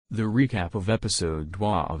The recap of episode 2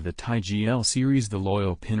 of the TIGL series The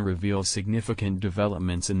Loyal Pin reveals significant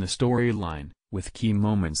developments in the storyline, with key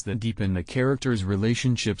moments that deepen the characters'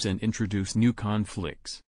 relationships and introduce new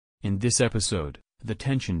conflicts. In this episode, the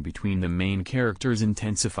tension between the main characters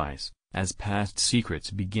intensifies, as past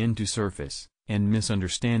secrets begin to surface, and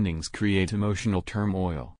misunderstandings create emotional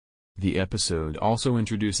turmoil. The episode also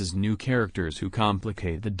introduces new characters who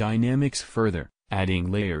complicate the dynamics further,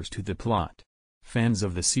 adding layers to the plot. Fans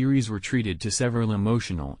of the series were treated to several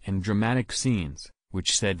emotional and dramatic scenes,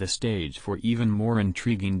 which set the stage for even more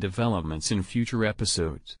intriguing developments in future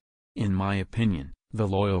episodes. In my opinion, The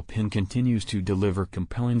Loyal Pin continues to deliver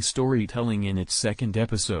compelling storytelling in its second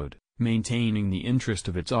episode, maintaining the interest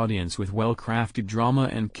of its audience with well-crafted drama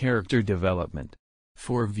and character development.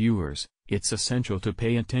 For viewers, it's essential to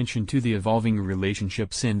pay attention to the evolving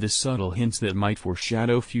relationships and the subtle hints that might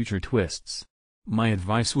foreshadow future twists. My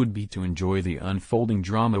advice would be to enjoy the unfolding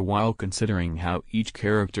drama while considering how each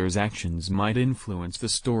character's actions might influence the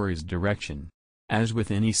story's direction. As with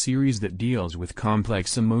any series that deals with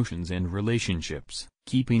complex emotions and relationships,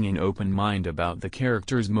 keeping an open mind about the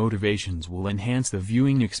characters' motivations will enhance the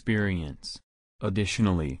viewing experience.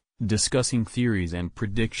 Additionally, discussing theories and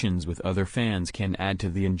predictions with other fans can add to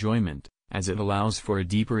the enjoyment, as it allows for a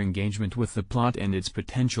deeper engagement with the plot and its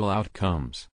potential outcomes.